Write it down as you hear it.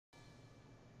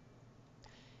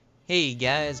Hey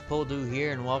guys, poledoo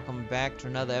here, and welcome back to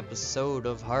another episode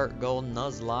of Heart Gold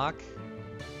Nuzlocke.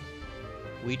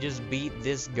 We just beat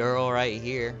this girl right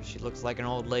here. She looks like an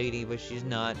old lady, but she's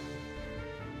not.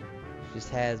 She just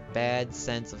has bad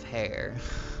sense of hair.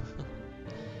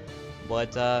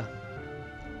 But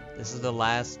this is the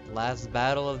last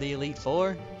battle of the Elite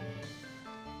Four,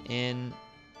 and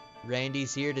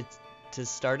Randy's here to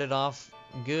start it off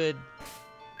good.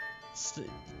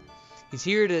 He's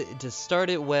here to start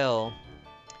it well,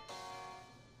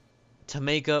 to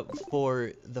make up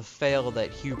for the fail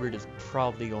that Hubert is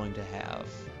probably going to have.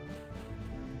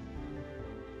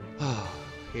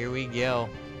 Here we go.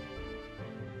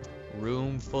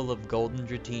 Room full of golden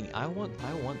Dratini. I want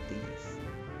these.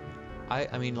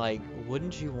 I mean, like,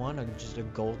 wouldn't you want just a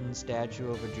golden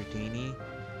statue of a Dratini?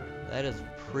 That is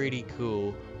pretty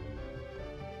cool.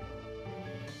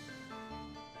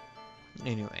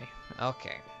 Anyway,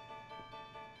 okay.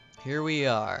 Here we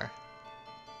are.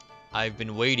 I've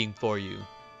been waiting for you.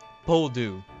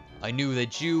 Poledoo, I knew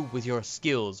that you, with your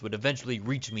skills, would eventually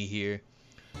reach me here.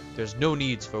 There's no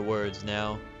needs for words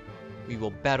now. We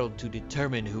will battle to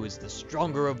determine who is the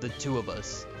stronger of the two of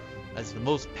us. As the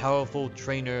most powerful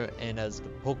trainer and as the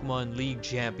Pokemon League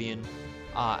champion,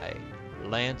 I,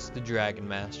 Lance the Dragon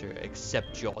Master,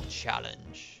 accept your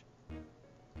challenge.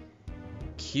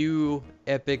 Cue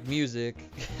epic music.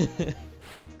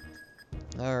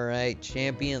 Alright,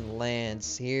 Champion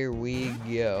Lance, here we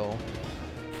go.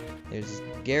 There's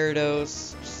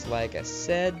Gyarados, just like I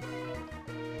said.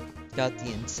 Got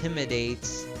the Intimidate.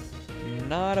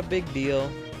 Not a big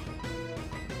deal.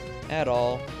 At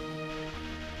all.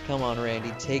 Come on,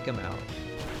 Randy, take him out.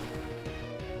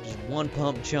 Just one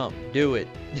pump chump, do it.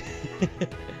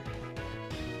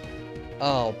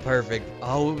 Oh, perfect.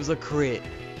 Oh, it was a crit.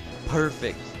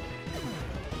 Perfect.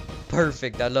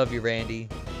 Perfect, I love you, Randy.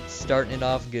 Starting it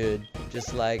off good,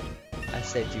 just like I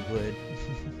said you would.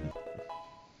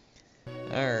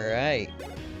 Alright.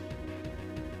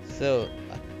 So,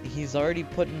 he's already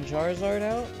putting Charizard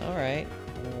out? Alright.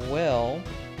 Well,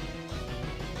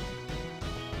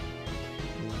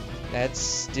 that's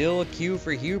still a cue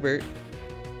for Hubert.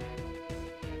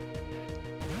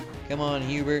 Come on,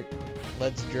 Hubert.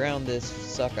 Let's drown this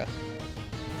sucker.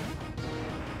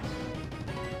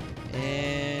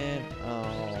 And,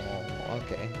 oh,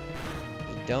 okay.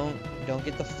 Don't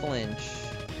get the flinch.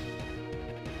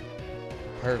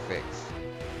 Perfect.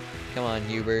 Come on,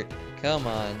 Hubert. Come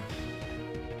on.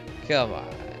 Come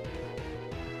on.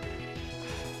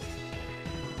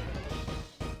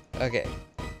 Okay.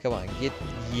 Come on, get...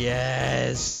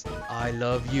 Yes! I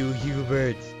love you,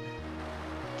 Hubert.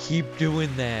 Keep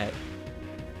doing that.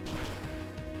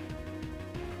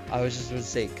 I was just gonna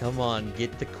say, come on,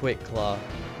 get the Quick Claw.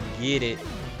 Get it.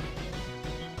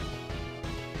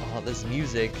 Oh, this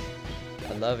music.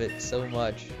 I love it so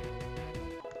much.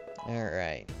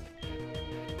 Alright.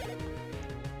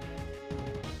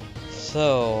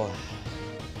 So,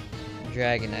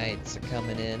 Dragonites are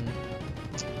coming in.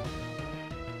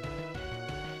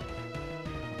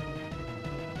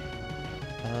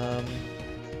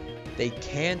 They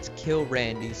can't kill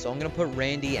Randy, so I'm gonna put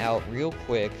Randy out real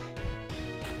quick.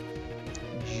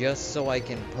 Just so I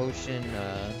can potion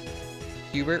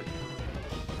Hubert.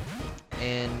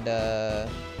 And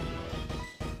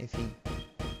if he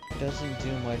doesn't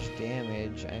do much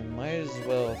damage, I might as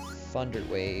well Thunder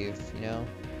Wave, you know?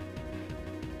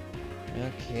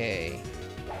 Okay.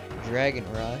 Dragon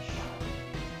Rush.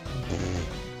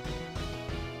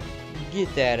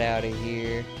 Get that out of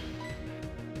here.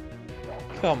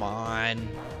 Come on.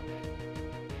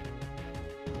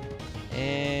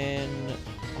 And...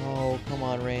 oh, come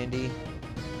on, Randy.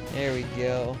 There we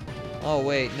go. Oh,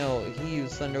 wait, no. He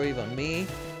used Thunder Wave on me?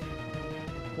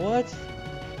 What?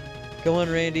 Come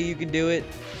on, Randy. You can do it.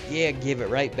 Yeah, give it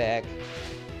right back.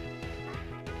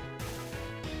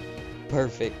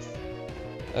 Perfect.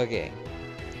 Okay.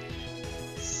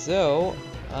 So,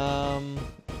 I'm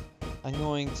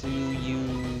going to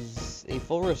use a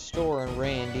full restore on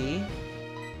Randy.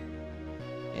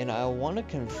 And I want to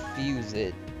confuse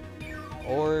it.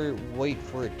 Or wait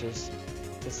for it to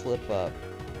slip up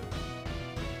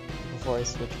before I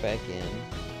switch back in.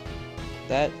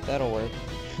 That'll work.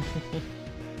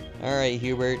 Alright,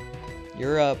 Hubert.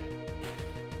 You're up.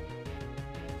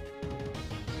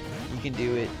 You can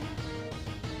do it.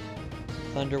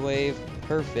 Thunder Wave.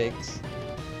 Perfect.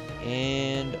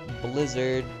 And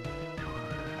Blizzard.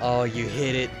 Oh, you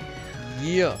hit it.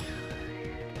 Yeah.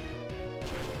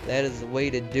 That is the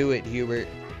way to do it, Hubert.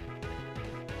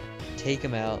 Take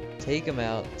him out. Take him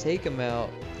out. Take him out.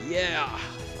 Yeah.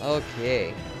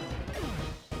 Okay.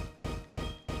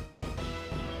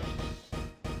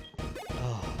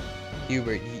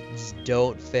 Hubert, you just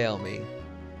don't fail me.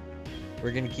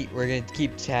 We're gonna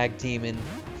keep tag teaming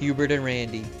Hubert and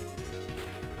Randy.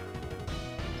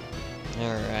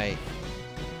 Alright.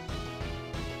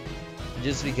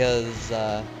 Just because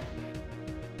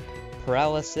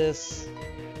paralysis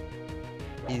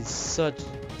is such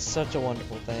a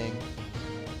wonderful thing.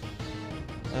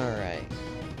 Alright.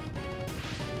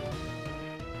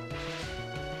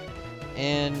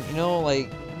 And you know,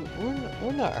 like,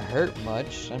 we're not hurt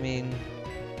much. I mean,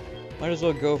 might as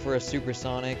well go for a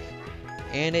supersonic.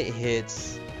 And it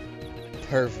hits.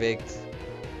 Perfect.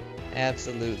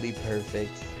 Absolutely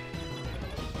perfect.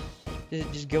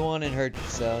 Just go on and hurt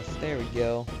yourself. There we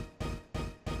go.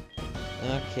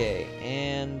 Okay,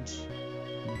 and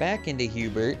back into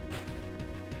Hubert.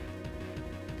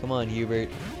 Come on, Hubert.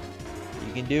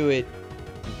 You can do it.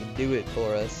 You can do it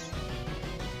for us.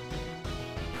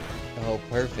 Oh,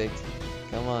 perfect.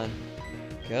 Come on.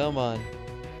 Come on.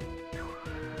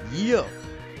 Yeah.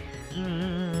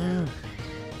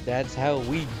 That's how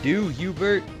we do,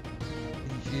 Hubert.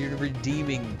 You're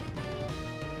redeeming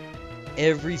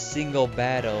every single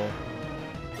battle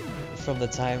from the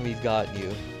time we've got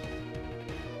you.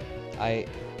 I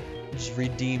just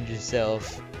redeemed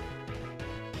yourself.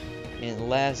 And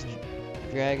last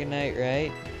Dragonite,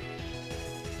 right?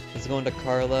 Let's go into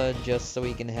Carla just so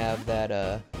we can have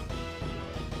that,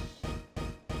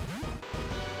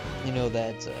 you know,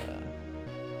 that,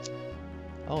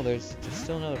 oh, there's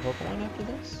still another Pokemon after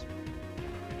this?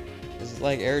 Is it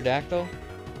like Aerodactyl?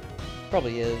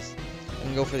 Probably is. I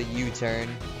can go for the U-turn.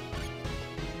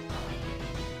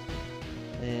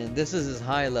 And this is his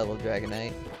high level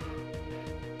Dragonite.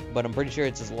 But I'm pretty sure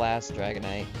it's his last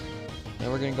Dragonite.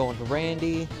 And we're gonna go into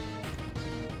Randy.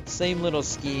 Same little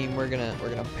scheme. We're gonna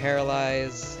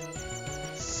paralyze,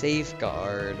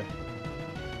 safeguard.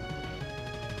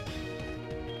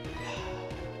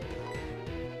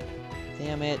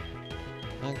 Damn it.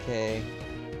 Okay.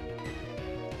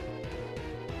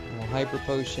 We'll Hyper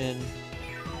Potion.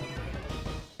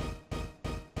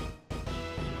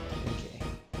 Okay.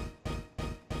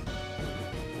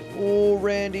 Oh,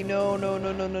 Randy, no.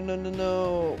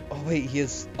 Oh, wait, he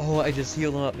is. Oh, I just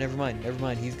healed him up. Never mind.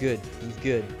 He's good. He's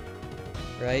good.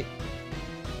 Right?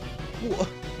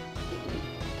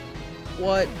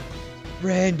 What?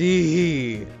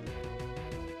 Randy!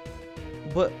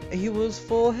 But he was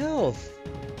full health.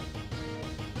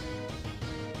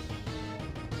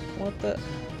 What the?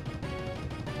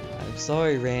 I'm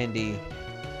sorry, Randy.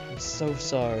 I'm so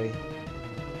sorry.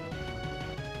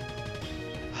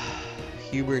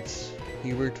 Hubert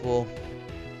will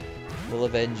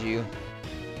avenge you.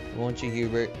 Won't you,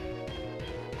 Hubert?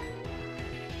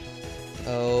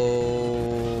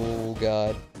 Oh,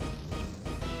 God.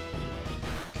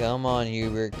 Come on,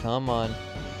 Hubert. Come on.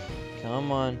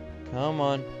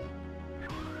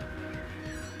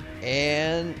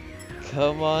 And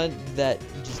come on,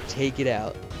 just take it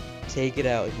out. Take it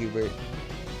out, Hubert.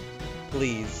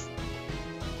 Please.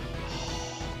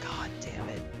 Oh, God damn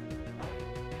it.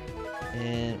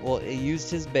 And, well, it used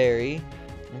his berry.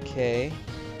 Okay.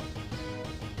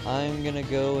 I'm gonna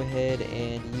go ahead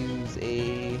and use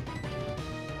a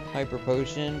Hyper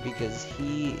Potion because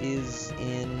he is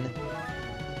in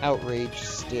Outrage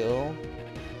still.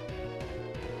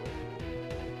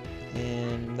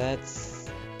 And that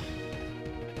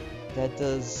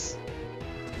does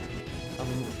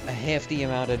a hefty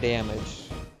amount of damage.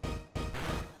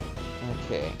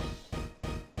 Okay.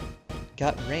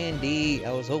 Got Randy.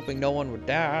 I was hoping no one would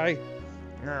die.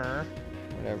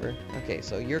 Whatever. Okay,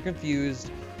 so you're confused.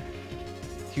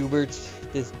 Hubert,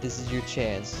 this is your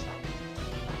chance.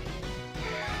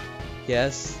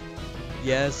 Yes.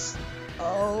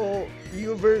 Oh,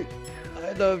 Hubert,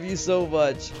 I love you so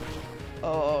much.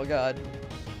 Oh, God.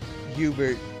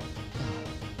 Hubert.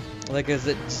 Like I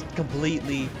said, just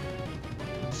completely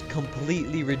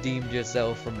redeemed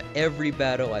yourself from every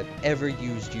battle I've ever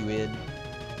used you in.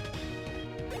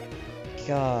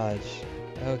 Gosh.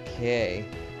 Okay.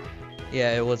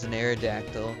 Yeah, it was an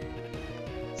Aerodactyl.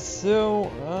 So,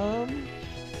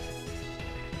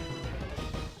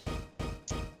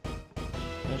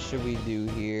 what should we do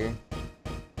here?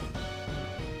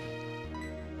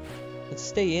 Let's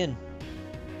stay in.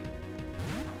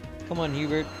 Come on,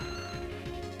 Hubert.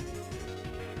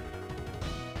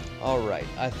 Alright,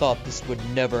 I thought this would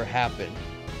never happen.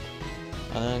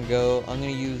 I'm gonna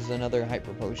use another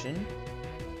Hyper Potion.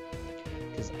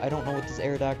 Because I don't know what this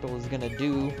Aerodactyl is gonna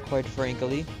do, quite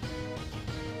frankly.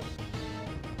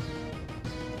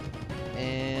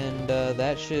 And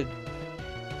that should,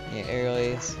 yeah, Aerial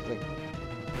Ace. Like,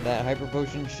 that Hyper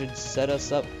Potion should set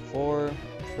us up for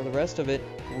the rest of it.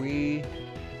 We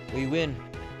win.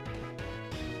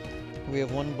 We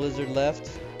have one blizzard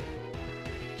left.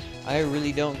 I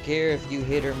really don't care if you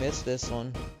hit or miss this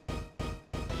one.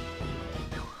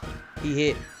 He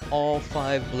hit all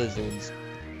 5 blizzards.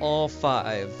 All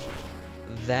 5.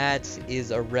 That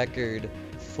is a record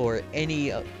for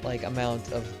any like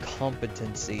amount of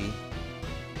competency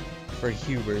for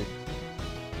Hubert.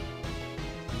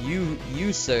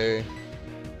 You sir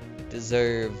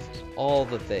deserve all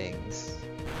the things.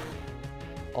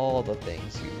 All the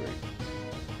things, Hubert.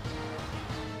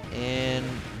 And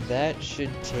that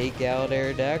should take out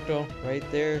Aerodactyl right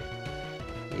there.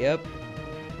 Yep.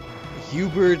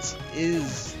 Hubert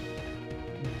is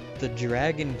the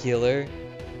dragon killer.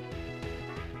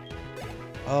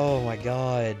 Oh my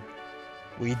god.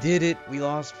 We did it. We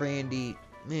lost Randy.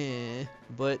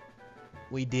 But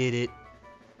we did it.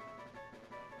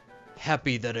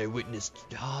 Happy that I witnessed.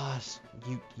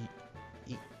 You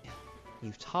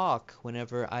talk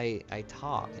whenever I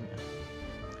talk.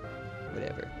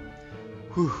 Whatever.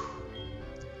 Whew.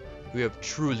 You have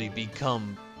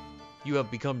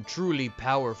become truly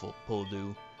powerful,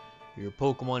 Poledoo. Your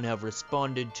Pokemon have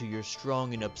responded to your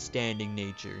strong and upstanding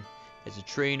nature. As a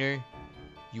trainer,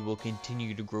 you will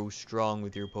continue to grow strong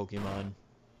with your Pokemon.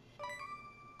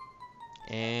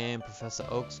 And Professor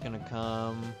Oak's gonna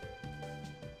come.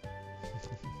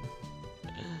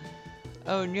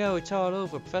 Oh no, it's all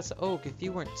over, Professor Oak, if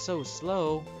you weren't so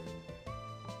slow.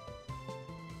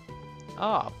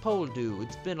 Ah, Poledoo,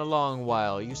 it's been a long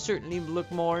while. You certainly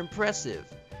look more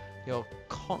impressive. Your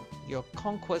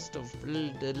conquest of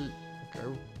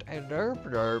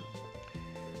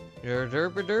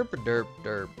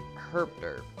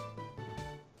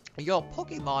Your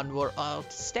Pokemon were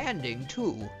outstanding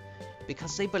too.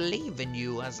 Because they believe in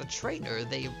you as a trainer,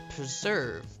 they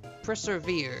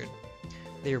persevered.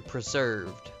 They're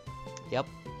preserved. Yep,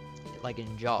 like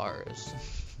in jars.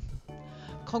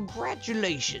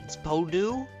 Congratulations,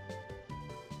 Poledoo!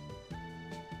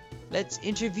 Let's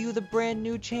interview the brand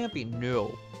new champion.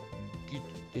 No,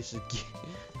 this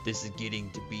is getting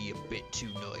to be a bit too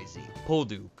noisy.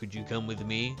 Poledoo, could you come with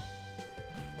me?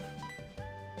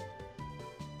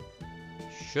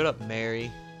 Shut up, Mary.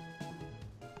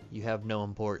 You have no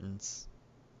importance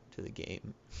to the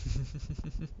game.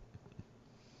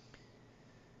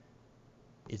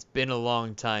 It's been a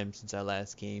long time since I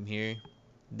last came here.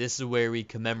 This is where we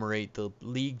commemorate the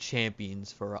League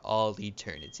Champions for all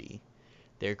eternity.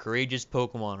 Their courageous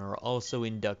Pokemon are also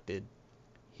inducted.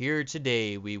 Here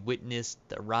today we witnessed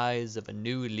the rise of a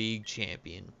new League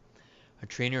Champion. A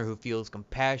trainer who feels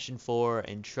compassion for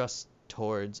and trust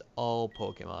towards all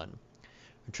Pokemon.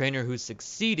 A trainer who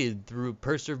succeeded through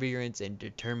perseverance and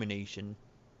determination.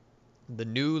 The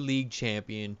new League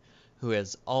Champion who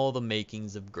has all the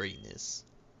makings of greatness.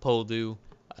 Poledoo,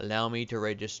 allow me to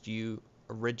register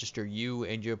you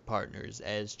and your partners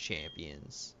as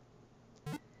champions.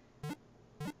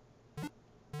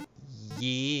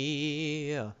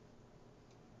 Yeah.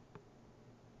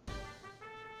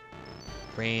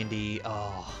 Randy,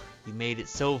 oh, you made it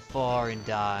so far and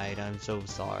died. I'm so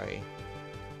sorry.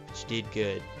 But you did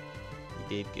good.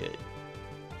 You did good.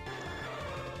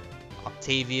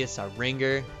 Octavius, our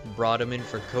ringer, brought him in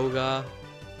for Koga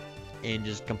and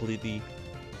just completely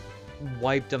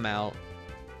wiped him out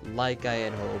like I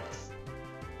had hoped.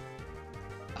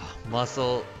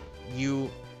 Muscle,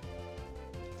 you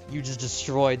just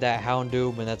destroyed that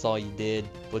Houndoom and that's all you did.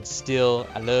 But still,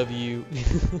 I love you.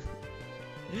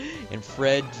 And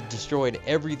Fred destroyed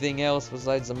everything else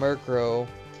besides the Murkrow.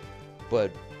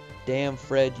 But damn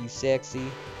Fred, you sexy.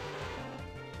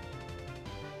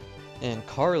 And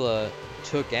Carla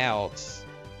took out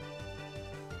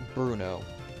Bruno.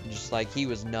 Just like he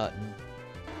was nuttin'.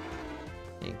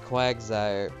 And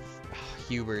Quagsire,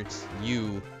 Hubert,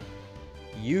 you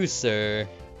sir,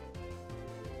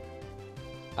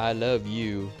 I love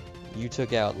you. You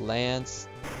took out Lance,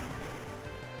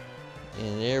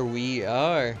 and there we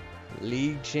are,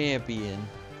 League Champion.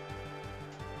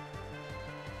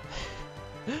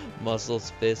 Muscle's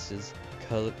fist is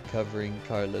covering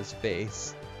Carla's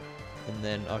face, and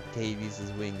then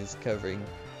Octavius's wing is covering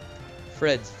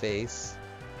Fred's face.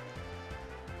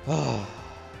 Oh.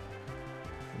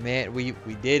 Man, we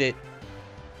did it.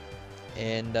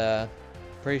 And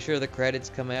pretty sure the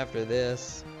credits come after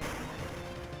this.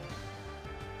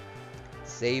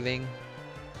 Saving.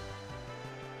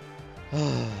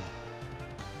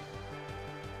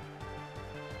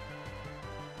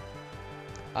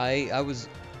 I was,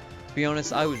 to be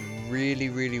honest, I was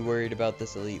really worried about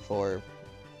this Elite Four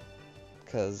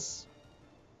because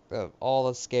of all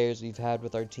the scares we've had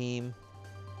with our team.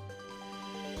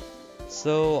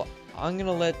 So I'm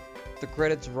gonna let the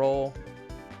credits roll.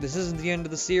 this isn't the end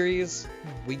of the series.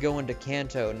 We go into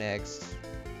Kanto next.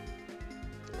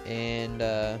 And,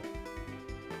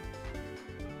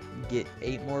 get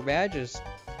 8 more badges.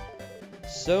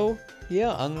 So,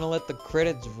 yeah, I'm gonna let the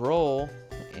credits roll.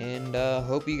 And,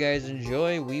 hope you guys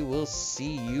enjoy. We will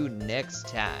see you next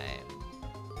time.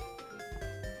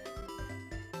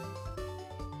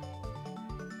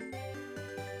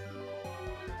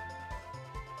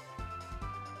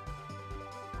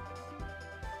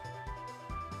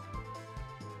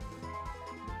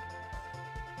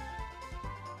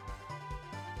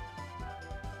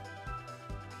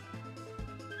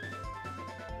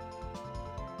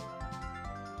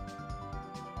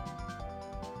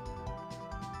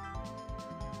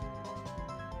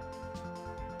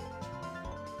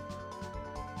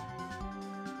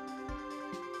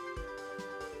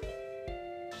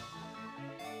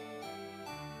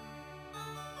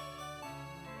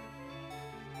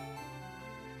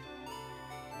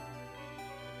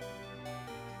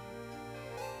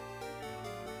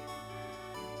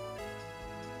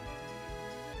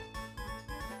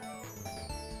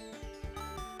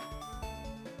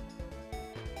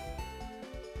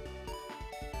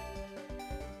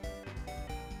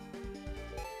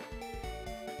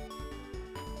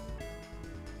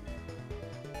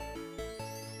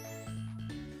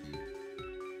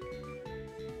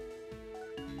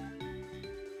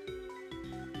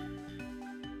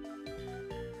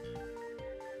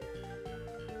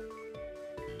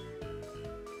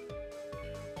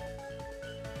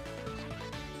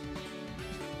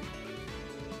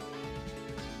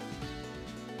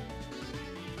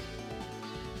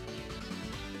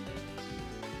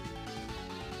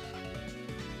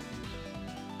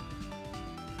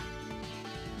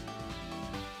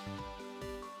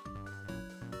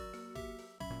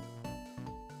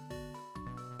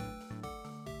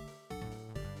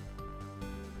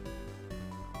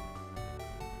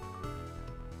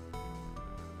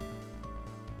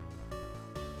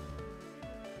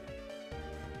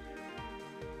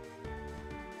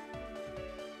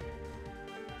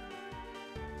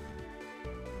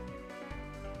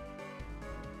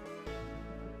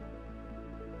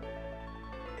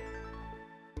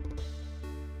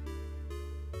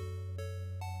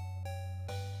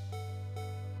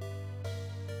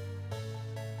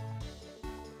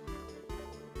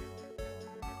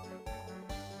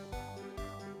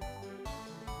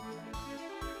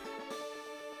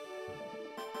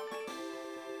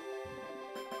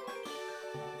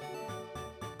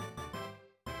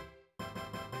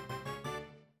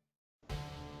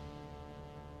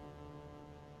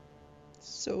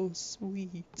 So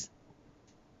sweet.